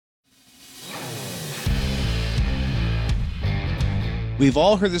We've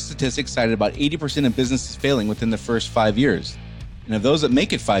all heard the statistic cited about 80% of businesses failing within the first 5 years. And of those that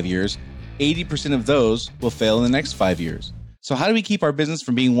make it 5 years, 80% of those will fail in the next 5 years. So how do we keep our business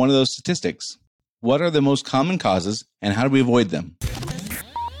from being one of those statistics? What are the most common causes, and how do we avoid them?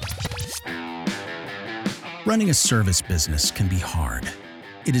 Running a service business can be hard.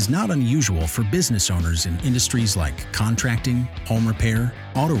 It is not unusual for business owners in industries like contracting, home repair,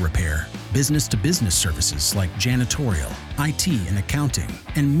 auto repair, business-to-business services like janitorial, IT and accounting,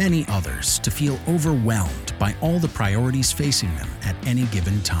 and many others to feel overwhelmed by all the priorities facing them at any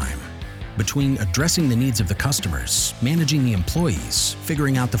given time. Between addressing the needs of the customers, managing the employees,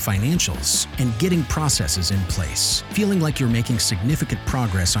 figuring out the financials, and getting processes in place, feeling like you're making significant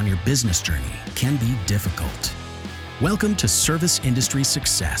progress on your business journey can be difficult. Welcome to Service Industry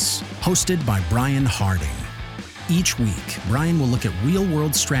Success, hosted by Brian Harding. Each week, Brian will look at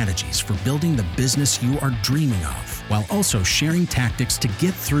real-world strategies for building the business you are dreaming of, while also sharing tactics to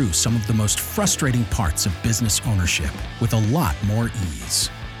get through some of the most frustrating parts of business ownership with a lot more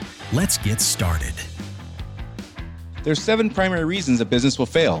ease. Let's get started. There's 7 primary reasons a business will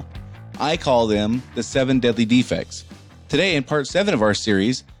fail. I call them the 7 deadly defects. Today, in part 7 of our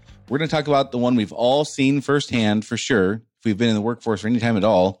series, we're going to talk about the one we've all seen firsthand for sure, if we've been in the workforce for any time at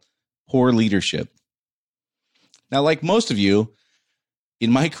all, poor leadership. Now, like most of you,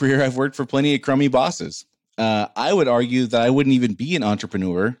 in my career, I've worked for plenty of crummy bosses. I would argue that I wouldn't even be an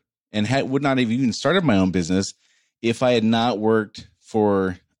entrepreneur and would not have even started my own business if I had not worked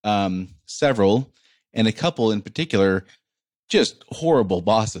for several, and a couple in particular, just horrible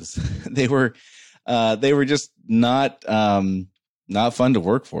bosses. They were just not fun to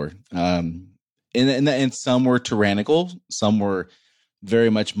work for. And some were tyrannical. Some were very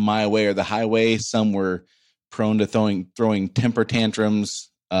much my way or the highway. Some were prone to throwing temper tantrums.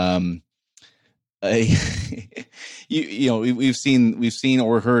 We've seen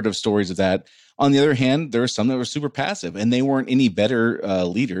or heard of stories of that. On the other hand, there were some that were super passive, and they weren't any better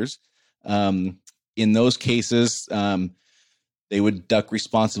leaders. In those cases, they would duck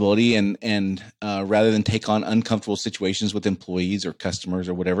responsibility and rather than take on uncomfortable situations with employees or customers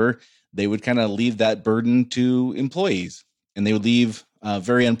or whatever, they would kind of leave that burden to employees, and they would leave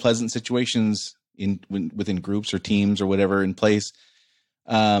very unpleasant situations within groups or teams or whatever in place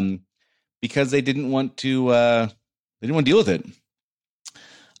because they didn't want to deal with it.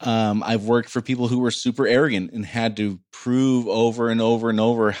 I've worked for people who were super arrogant and had to prove over and over and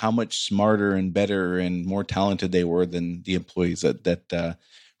over how much smarter and better and more talented they were than the employees that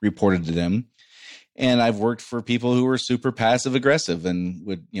reported to them. And I've worked for people who were super passive aggressive and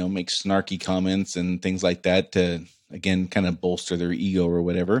would, make snarky comments and things like that to, again, kind of bolster their ego or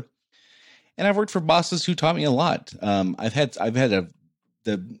whatever. And I've worked for bosses who taught me a lot. I've had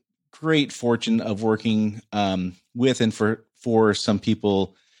the great fortune of working with and for some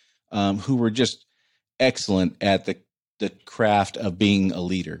people who were just excellent at the craft of being a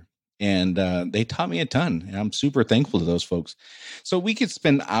leader. And they taught me a ton, and I'm super thankful to those folks. So we could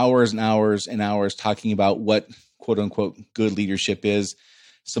spend hours and hours and hours talking about what, quote unquote, good leadership is.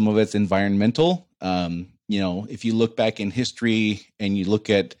 Some of it's environmental. If you look back in history and you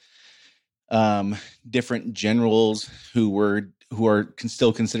look at different generals who are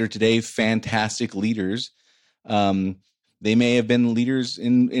still considered today fantastic leaders, they may have been leaders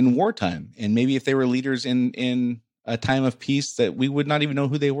in wartime, and maybe if they were leaders in a time of peace, that we would not even know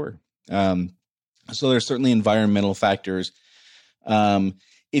who they were. So there's certainly environmental factors.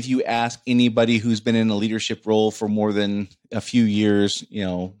 If you ask anybody who's been in a leadership role for more than a few years,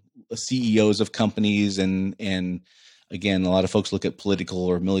 CEOs of companies, and again, a lot of folks look at political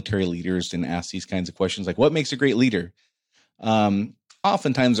or military leaders and ask these kinds of questions like, what makes a great leader?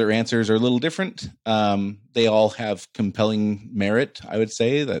 Oftentimes their answers are a little different. They all have compelling merit, I would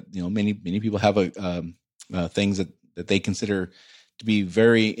say, that many people have things that they consider to be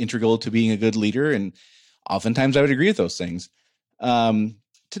very integral to being a good leader, and oftentimes I would agree with those things.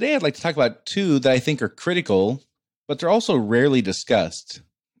 Today I'd like to talk about 2 that I think are critical, but they're also rarely discussed,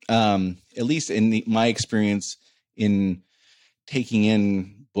 at least in my experience in taking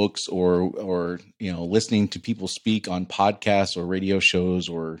in books or listening to people speak on podcasts or radio shows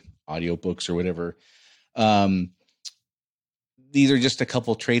or audiobooks or whatever. These are just a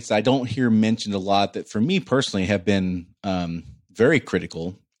couple traits that I don't hear mentioned a lot that for me personally have been very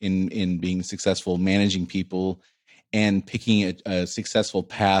critical in being successful, managing people and picking a successful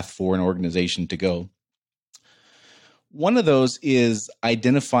path for an organization to go. One of those is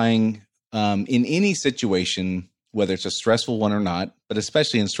identifying in any situation, whether it's a stressful one or not, but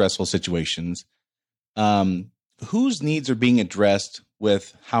especially in stressful situations, whose needs are being addressed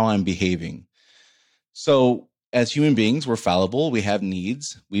with how I'm behaving. So as human beings, we're fallible. We have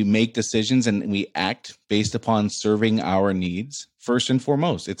needs. We make decisions and we act based upon serving our needs first and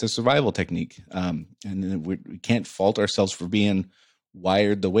foremost. It's a survival technique. And we can't fault ourselves for being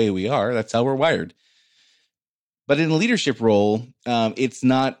wired the way we are. That's how we're wired. But in a leadership role,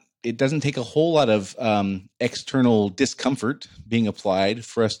 it doesn't take a whole lot of external discomfort being applied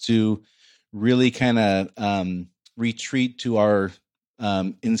for us to really kind of retreat to our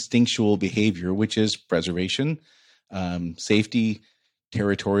instinctual behavior, which is preservation, safety,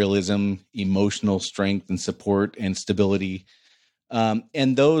 territorialism, emotional strength and support and stability.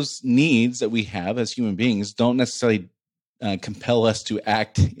 And those needs that we have as human beings don't necessarily compel us to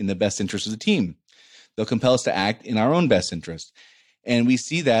act in the best interest of the team. They'll compel us to act in our own best interest. And we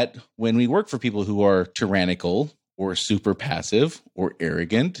see that when we work for people who are tyrannical or super passive or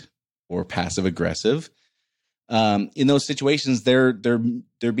arrogant or passive aggressive. In those situations, they're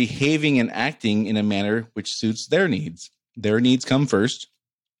behaving and acting in a manner which suits their needs. Their needs come first.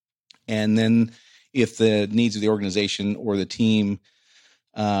 And then if the needs of the organization or the team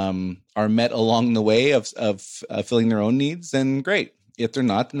are met along the way of filling their own needs, then great. If they're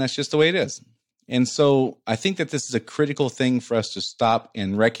not, then that's just the way it is. And so I think that this is a critical thing for us to stop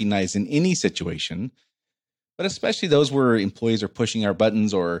and recognize in any situation, but especially those where employees are pushing our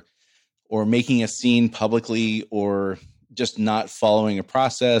buttons or making a scene publicly or just not following a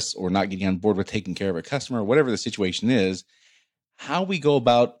process or not getting on board with taking care of a customer, whatever the situation is, how we go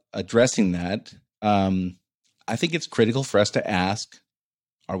about addressing that. I think it's critical for us to ask,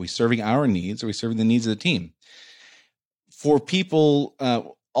 are we serving our needs? Are we serving the needs of the team? For people,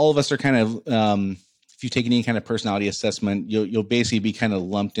 all of us are kind of, if you take any kind of personality assessment, you'll basically be kind of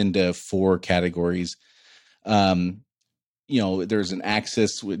lumped into 4 categories. There's an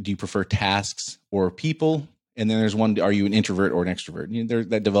axis. Do you prefer tasks or people? And then there's one, are you an introvert or an extrovert?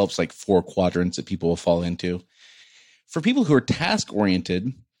 That develops like 4 quadrants that people will fall into. For people who are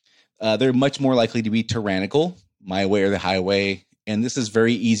task-oriented, they're much more likely to be tyrannical, my way or the highway. And this is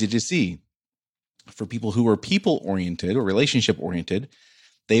very easy to see. For people who are people-oriented or relationship-oriented,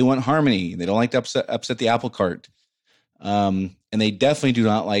 they want harmony. They don't like to upset the apple cart. And they definitely do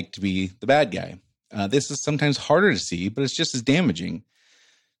not like to be the bad guy. This is sometimes harder to see, but it's just as damaging.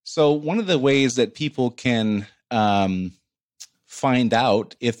 So one of the ways that people can find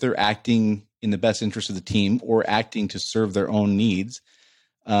out if they're acting in the best interest of the team or acting to serve their own needs,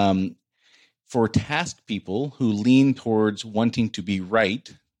 for task people who lean towards wanting to be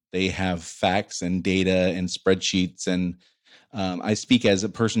right, they have facts and data and spreadsheets, and I speak as a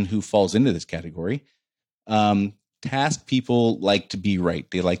person who falls into this category. Task people like to be right.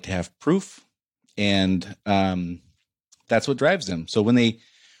 They like to have proof. And that's what drives them. So when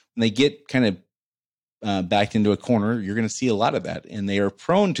they get kind of backed into a corner, you're going to see a lot of that. And they are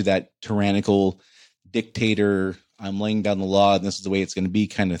prone to that tyrannical dictator, I'm laying down the law and this is the way it's going to be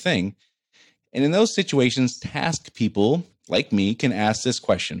kind of thing. And in those situations, task people like me can ask this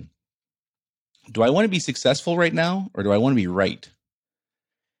question: do I want to be successful right now, or do I want to be right?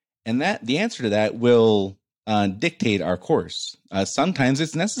 And the answer to that will dictate our course. Sometimes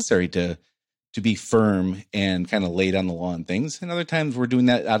it's necessary to be firm and kind of lay down the law on things. And other times we're doing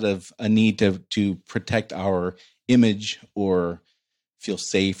that out of a need to protect our image or feel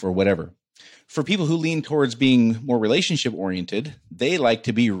safe or whatever. For people who lean towards being more relationship oriented, they like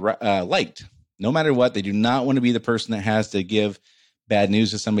to be liked. No matter what, they do not want to be the person that has to give bad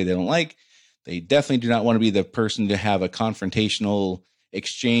news to somebody they don't like. They definitely do not want to be the person to have a confrontational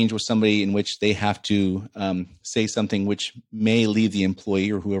exchange with somebody in which they have to say something which may leave the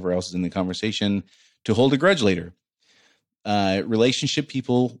employee or whoever else is in the conversation to hold a grudge later. Relationship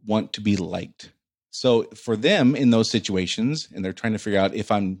people want to be liked. So for them in those situations, and they're trying to figure out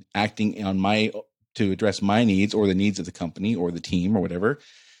if I'm acting on to address my needs or the needs of the company or the team or whatever,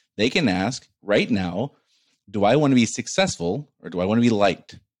 they can ask right now, do I want to be successful or do I want to be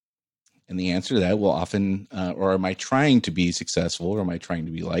liked? And the answer to that will often, or am I trying to be successful or am I trying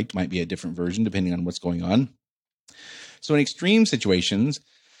to be liked, might be a different version depending on what's going on. So in extreme situations,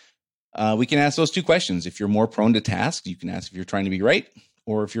 we can ask those 2 questions. If you're more prone to tasks, you can ask if you're trying to be right.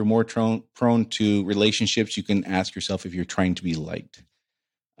 Or if you're more prone to relationships, you can ask yourself if you're trying to be liked.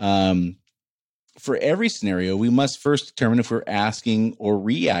 For every scenario, we must first determine if we're asking or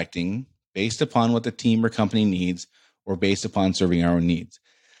reacting based upon what the team or company needs or based upon serving our own needs.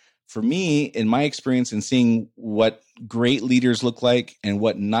 For me, in my experience in seeing what great leaders look like and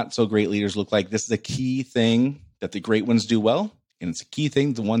what not so great leaders look like, this is a key thing that the great ones do well. And it's a key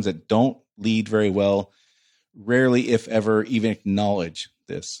thing the ones that don't lead very well rarely, if ever, even acknowledge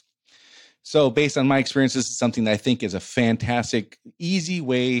this. So based on my experience, this is something that I think is a fantastic, easy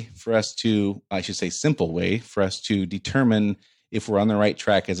way for us to, I should say simple way for us to determine if we're on the right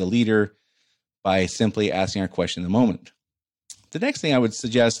track as a leader by simply asking our question in the moment. The next thing I would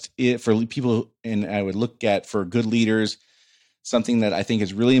suggest for people, and I would look at for good leaders, something that I think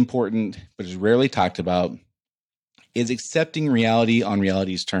is really important but is rarely talked about, is accepting reality on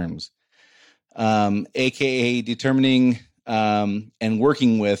reality's terms, aka determining and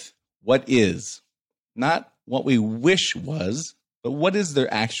working with what is, not what we wish was, but what is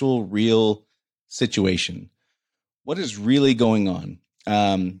their actual real situation? What is really going on?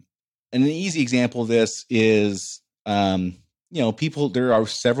 And an easy example of this is, people, there are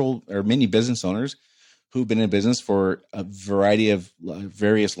several or many business owners who've been in business for a variety of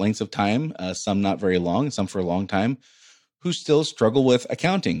various lengths of time, some not very long, some for a long time, who still struggle with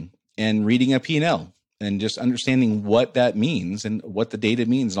accounting and reading a P&L and just understanding what that means and what the data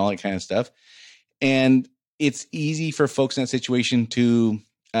means and all that kind of stuff. And it's easy for folks in that situation to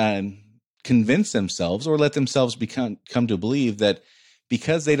convince themselves or let themselves come to believe that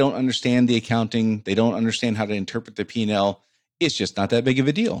because they don't understand the accounting, they don't understand how to interpret the P&L, it's just not that big of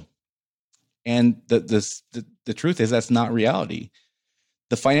a deal. And the truth is that's not reality.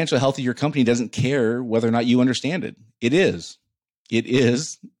 The financial health of your company doesn't care whether or not you understand it. It is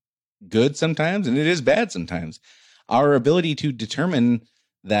good sometimes and it is bad sometimes. Our ability to determine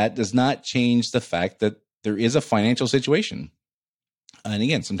that does not change the fact that there is a financial situation. And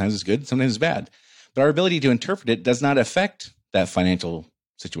again, sometimes it's good, sometimes it's bad. But our ability to interpret it does not affect that financial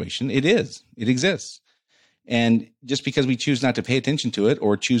situation. It exists. And just because we choose not to pay attention to it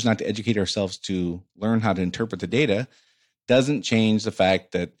or choose not to educate ourselves to learn how to interpret the data doesn't change the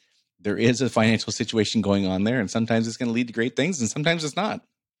fact that there is a financial situation going on there. And sometimes it's going to lead to great things and sometimes it's not.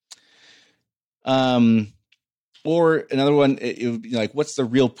 Or another one, it would be like, what's the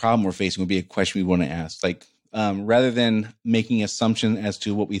real problem we're facing would be a question we want to ask. Like, rather than making assumption as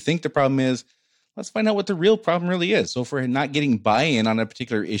to what we think the problem is, let's find out what the real problem really is. So if we're not getting buy-in on a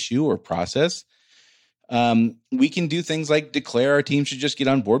particular issue or process, we can do things like declare our team should just get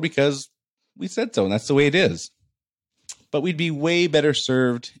on board because we said so, and that's the way it is. But we'd be way better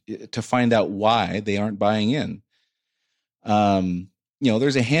served to find out why they aren't buying in.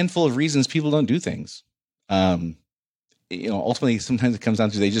 There's a handful of reasons people don't do things. Ultimately, sometimes it comes down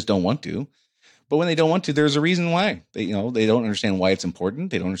to they just don't want to. But when they don't want to, there's a reason why. They don't understand why it's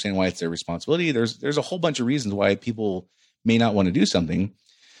important. They don't understand why it's their responsibility. There's a whole bunch of reasons why people may not want to do something.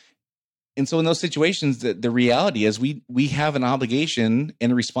 And so in those situations, the reality is we have an obligation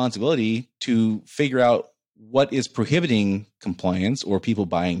and a responsibility to figure out what is prohibiting compliance or people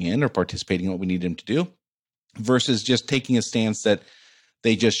buying in or participating in what we need them to do versus just taking a stance that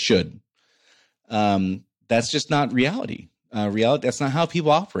they just should. That's just not reality. That's not how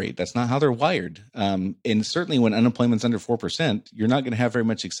people operate. That's not how they're wired. And certainly when unemployment's under 4%, you're not going to have very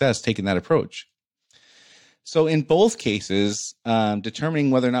much success taking that approach. So in both cases, determining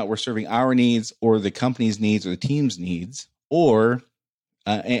whether or not we're serving our needs or the company's needs or the team's needs, or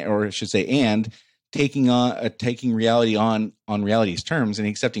I should say, and taking reality on reality's terms and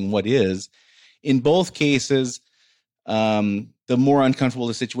accepting what is, in both cases, the more uncomfortable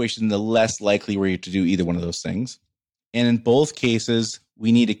the situation, the less likely we're to do either one of those things. And in both cases,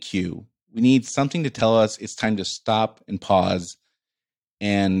 we need a cue. We need something to tell us it's time to stop and pause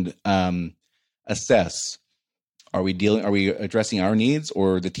and assess. Are we addressing our needs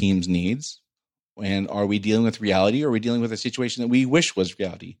or the team's needs? And are we dealing with reality or are we dealing with a situation that we wish was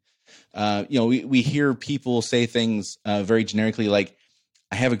reality? We hear people say things very generically like,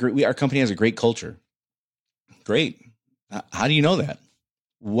 our company has a great culture. Great. How do you know that?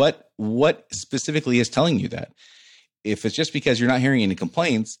 What specifically is telling you that? If it's just because you're not hearing any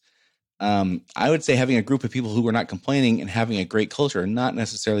complaints, I would say having a group of people who are not complaining and having a great culture are not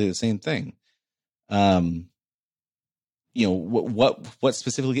necessarily the same thing. What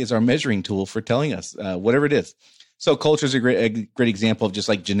specifically is our measuring tool for telling us whatever it is? So culture is a great example of just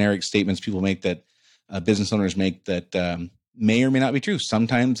like generic statements people make that business owners make that may or may not be true.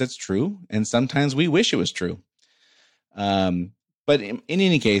 Sometimes it's true, and sometimes we wish it was true. But in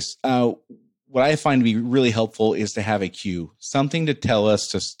any case, what I find to be really helpful is to have a cue, something to tell us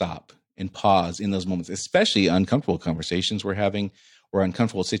to stop and pause in those moments, especially uncomfortable conversations we're having or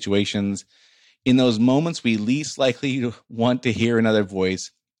uncomfortable situations. In those moments, we least likely to want to hear another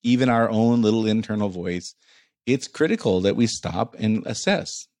voice, even our own little internal voice. It's critical that we stop and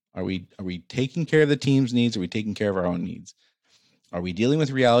assess. Are we taking care of the team's needs? Are we taking care of our own needs? Are we dealing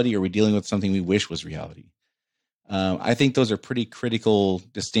with reality? Or are we dealing with something we wish was reality? I think those are pretty critical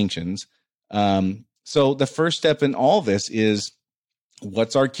distinctions. So the first step in all this is,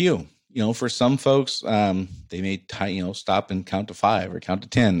 what's our cue? For some folks, they may stop and count to 5 or count to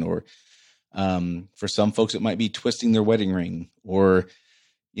 10, or for some folks, it might be twisting their wedding ring, or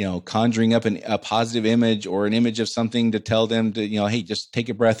conjuring up a positive image or an image of something to tell them to, hey, just take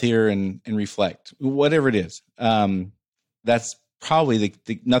a breath here and reflect, whatever it is. That's probably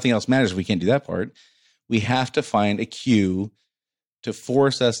nothing else matters if we can't do that part. We have to find a cue to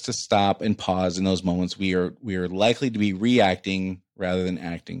force us to stop and pause in those moments. We are likely to be reacting rather than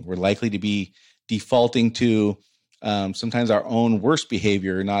acting. We're likely to be defaulting to sometimes our own worst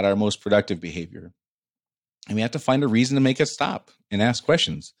behavior, not our most productive behavior. And we have to find a reason to make us stop and ask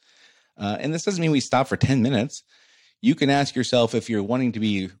questions. And this doesn't mean we stop for 10 minutes. You can ask yourself if you're wanting to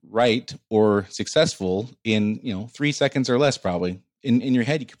be right or successful in 3 seconds or less. Probably in your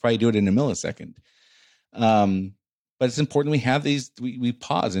head, you could probably do it in a millisecond. But it's important we have these. We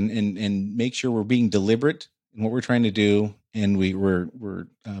pause and make sure we're being deliberate in what we're trying to do, and we're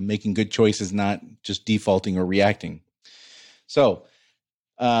making good choices, not just defaulting or reacting. So.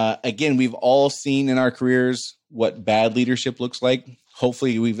 Again, we've all seen in our careers what bad leadership looks like.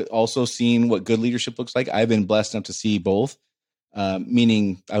 Hopefully, we've also seen what good leadership looks like. I've been blessed enough to see both,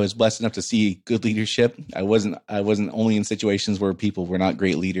 meaning I was blessed enough to see good leadership. I wasn't only in situations where people were not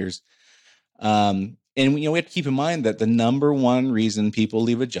great leaders. And we have to keep in mind that the number one reason people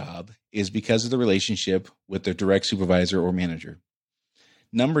leave a job is because of the relationship with their direct supervisor or manager.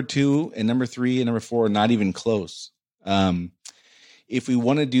 Number 2 and number 3 and number 4 are not even close. If we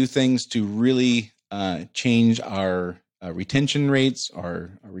want to do things to really change our retention rates,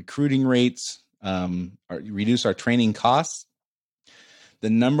 our recruiting rates, reduce our training costs, the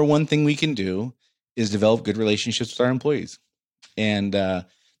number one thing we can do is develop good relationships with our employees. And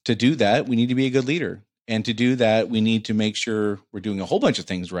to do that, we need to be a good leader. And to do that, we need to make sure we're doing a whole bunch of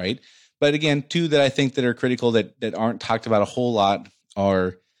things right. But again, 2 that I think that are critical that aren't talked about a whole lot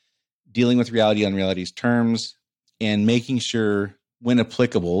are dealing with reality on reality's terms and making sure, when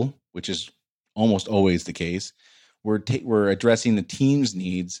applicable, which is almost always the case, we're addressing the team's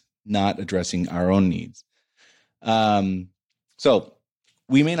needs, not addressing our own needs. So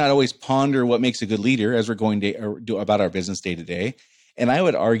we may not always ponder what makes a good leader as we're going to do about our business day to day. And I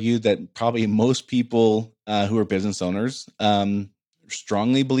would argue that probably most people who are business owners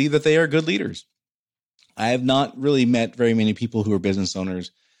strongly believe that they are good leaders. I have not really met very many people who are business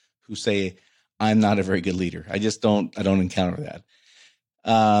owners who say, I'm not a very good leader. I don't encounter that.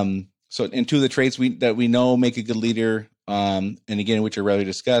 So, and 2 of the traits that we know make a good leader, and again, which are rarely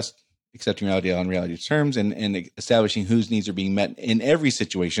discussed, accepting reality on reality terms and establishing whose needs are being met in every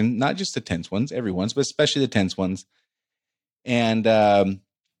situation, not just the tense ones, everyone's, but especially the tense ones. And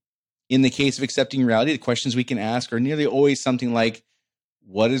in the case of accepting reality, the questions we can ask are nearly always something like,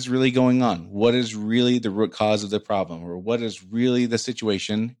 what is really going on? What is really the root cause of the problem? Or what is really the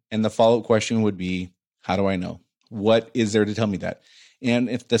situation? And the follow-up question would be, how do I know? What is there to tell me that? And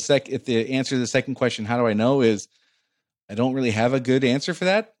if the answer to the second question, how do I know, is I don't really have a good answer for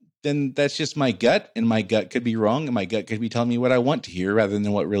that, then that's just my gut, and my gut could be wrong, and my gut could be telling me what I want to hear rather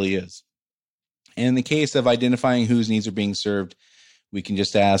than what really is. And in the case of identifying whose needs are being served, we can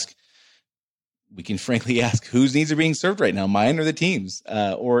frankly ask whose needs are being served right now, mine or the team's.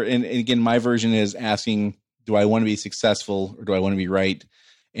 And again, my version is asking, do I want to be successful or do I want to be right?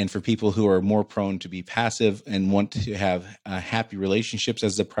 And for people who are more prone to be passive and want to have happy relationships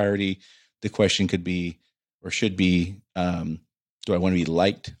as the priority, the question could be, or should be, do I want to be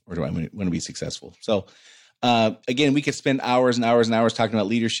liked or do I want to be successful? So again, we could spend hours and hours and hours talking about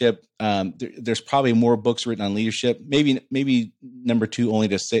leadership. There's probably more books written on leadership. Maybe number 2 only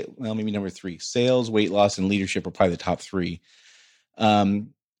to say, well, maybe number 3. Sales, weight loss, and leadership are probably the top 3.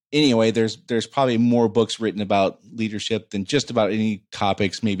 Anyway, there's probably more books written about leadership than just about any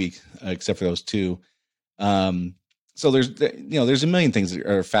topics, maybe except for those 2. So there's a million things that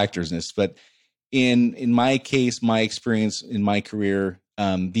are factors in this, but in my case, my experience in my career,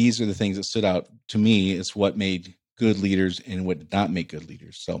 these are the things that stood out to me as what made good leaders and what did not make good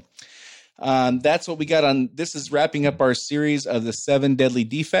leaders. So that's what we got on. This is wrapping up our series of the 7 deadly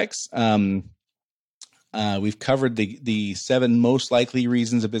defects. We've covered the 7 most likely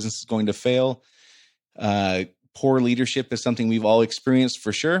reasons a business is going to fail. Poor leadership is something we've all experienced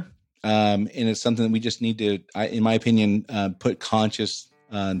for sure. And it's something that we just need to, in my opinion, put conscious,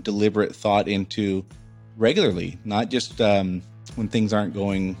 deliberate thought into regularly, not just when things aren't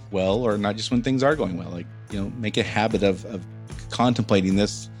going well, or not just when things are going well. Like, make a habit of contemplating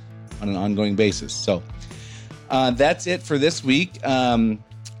this on an ongoing basis. So that's it for this week.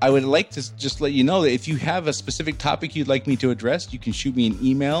 I would like to just let you know that if you have a specific topic you'd like me to address, you can shoot me an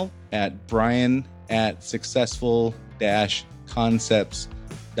email at brian@successful-concepts.com.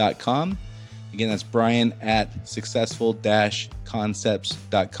 successful-concepts.com. Again, that's Brian at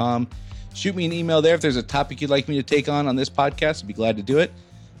successful-concepts.com. Shoot me an email there if there's a topic you'd like me to take on this podcast. I'd be glad to do it.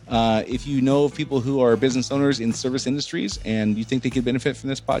 If you know of people who are business owners in service industries and you think they could benefit from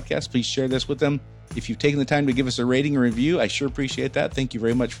this podcast, please share this with them. If you've taken the time to give us a rating or review, I sure appreciate that. Thank you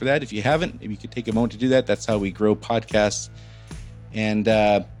very much for that. If you haven't, maybe you could take a moment to do that. That's how we grow podcasts. And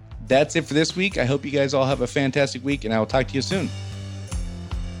that's it for this week. I hope you guys all have a fantastic week, and I will talk to you soon.